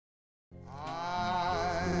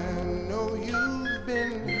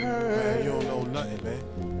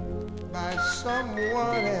someone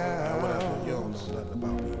else. Whatever, you don't know nothing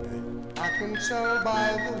about me, man. I can tell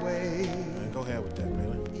by the way Man, go ahead with that,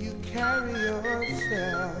 man. you carry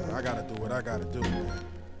yourself. I gotta do what I gotta do, man.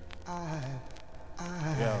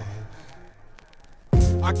 Yo.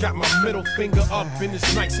 I got my middle finger up and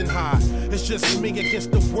it's nice and high. It's just me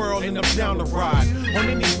against the world and I'm down to ride on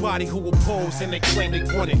anybody who oppose and they claim they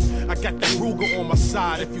want it. I got that Ruger on my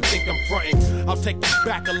side if you think I'm fronting. I'll take you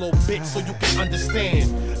back a little bit so you can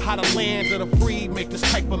understand how the land of the free make this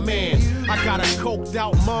type of man. I got a coked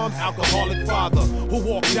out mom's alcoholic father who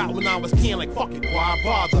walked out when I was 10 like fuck it, why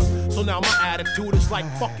bother? So now my attitude is like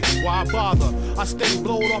fuck it, why bother? I stay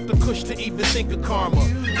blowed off the cush to even think of karma.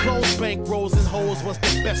 Close bank rolls and hoes was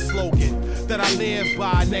the best slogan that I live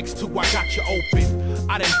by next to I got you open.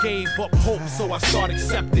 I done gave up hope so I start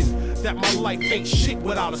accepting that my life ain't shit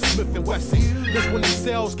without a Smith & Wesson. Cause when the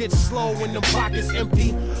sales get slow and the pockets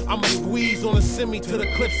empty, I'ma squeeze on a semi till the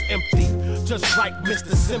clip's empty. Just like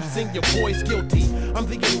Mr. Simpson, your boy's guilty. I'm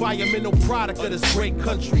the environmental product of this great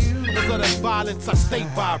country. Cause of that violence I stay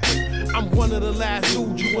vibrant. I'm one of the last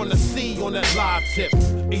dudes you wanna see on that live tip.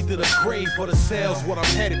 Either the grave or the sales, what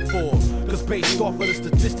I'm headed for. Cause based off of the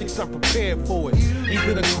statistics, I'm prepared for it.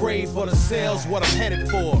 Either the grave or the sales, what I'm headed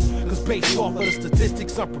for. Cause based off of the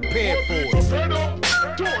statistics, I'm prepared for it. Fed up,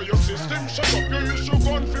 to your system, shut up, you issue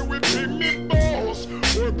gun feel with big meatballs.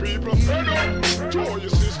 Poor people fed up, to your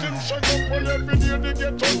system, shut up, when every day they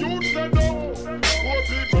get to youth stand up. Poor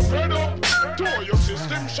people fed up, to your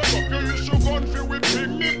system, shut up, you issue gun feel with big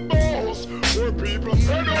meatballs. Poor people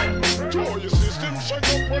fed up, to your system, shut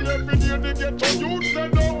up, when every day they get to youth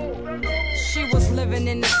stand up. She was living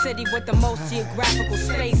in the city with the most geographical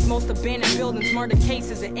space, most abandoned buildings, murder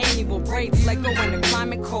cases, and annual rates. Let go in the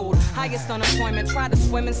climate cold, highest unemployment. Try to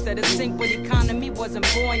swim instead of sink, but economy wasn't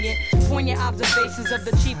buoyant. Poignant observations of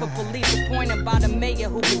the chief of police, appointed by the mayor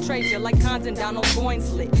who betrayed you like content down on coin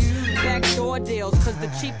slips. Backdoor deals, cause the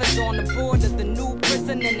chief is on the board of the new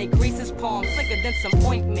prison and they grease his palms slicker than some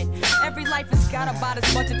ointment. Every life has got about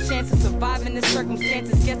as much a chance of surviving the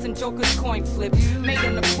circumstances. Guessing Joker's coin flip. Made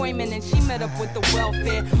an appointment and she met up with the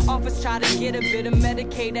welfare office, tried to get a bit of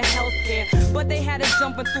Medicaid health care, but they had her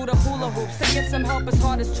jumping through the hula hoops to get some help as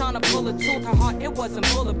hard as trying to pull a tooth. Her heart, it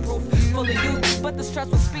wasn't bulletproof, full of youth, but the stress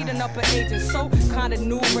was speeding up her age, and so kinda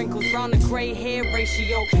new wrinkles round the gray hair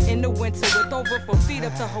ratio. In the winter with over 4 feet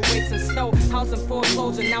up to her waist in snow, house in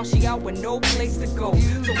foreclosure, now she out with no place to go.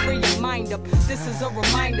 So free your mind up, this is a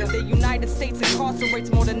reminder, the United States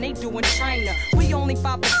incarcerates more than they do in China. We only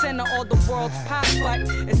 5% of all the world's pop, but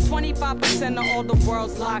it's 25% of all the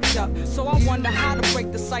world's locked up. So I wonder how to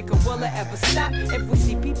break the cycle, will it ever stop? If we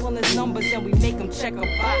see people as numbers and we make them check a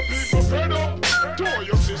box. People fed up, to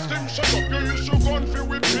your system, shut up, you issue gun feel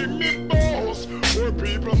with big meatballs. Poor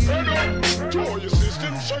people fed up, to your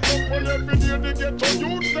system, shut up, when every day they get to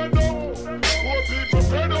youth stand up. Poor people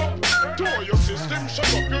fed up, to your system,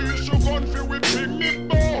 shut up, you issue gun feel with big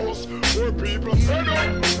meatballs. Poor people fed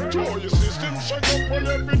up, to your system, shut up, when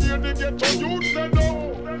every day they get to youth stand up.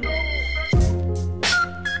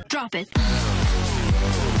 Drop it.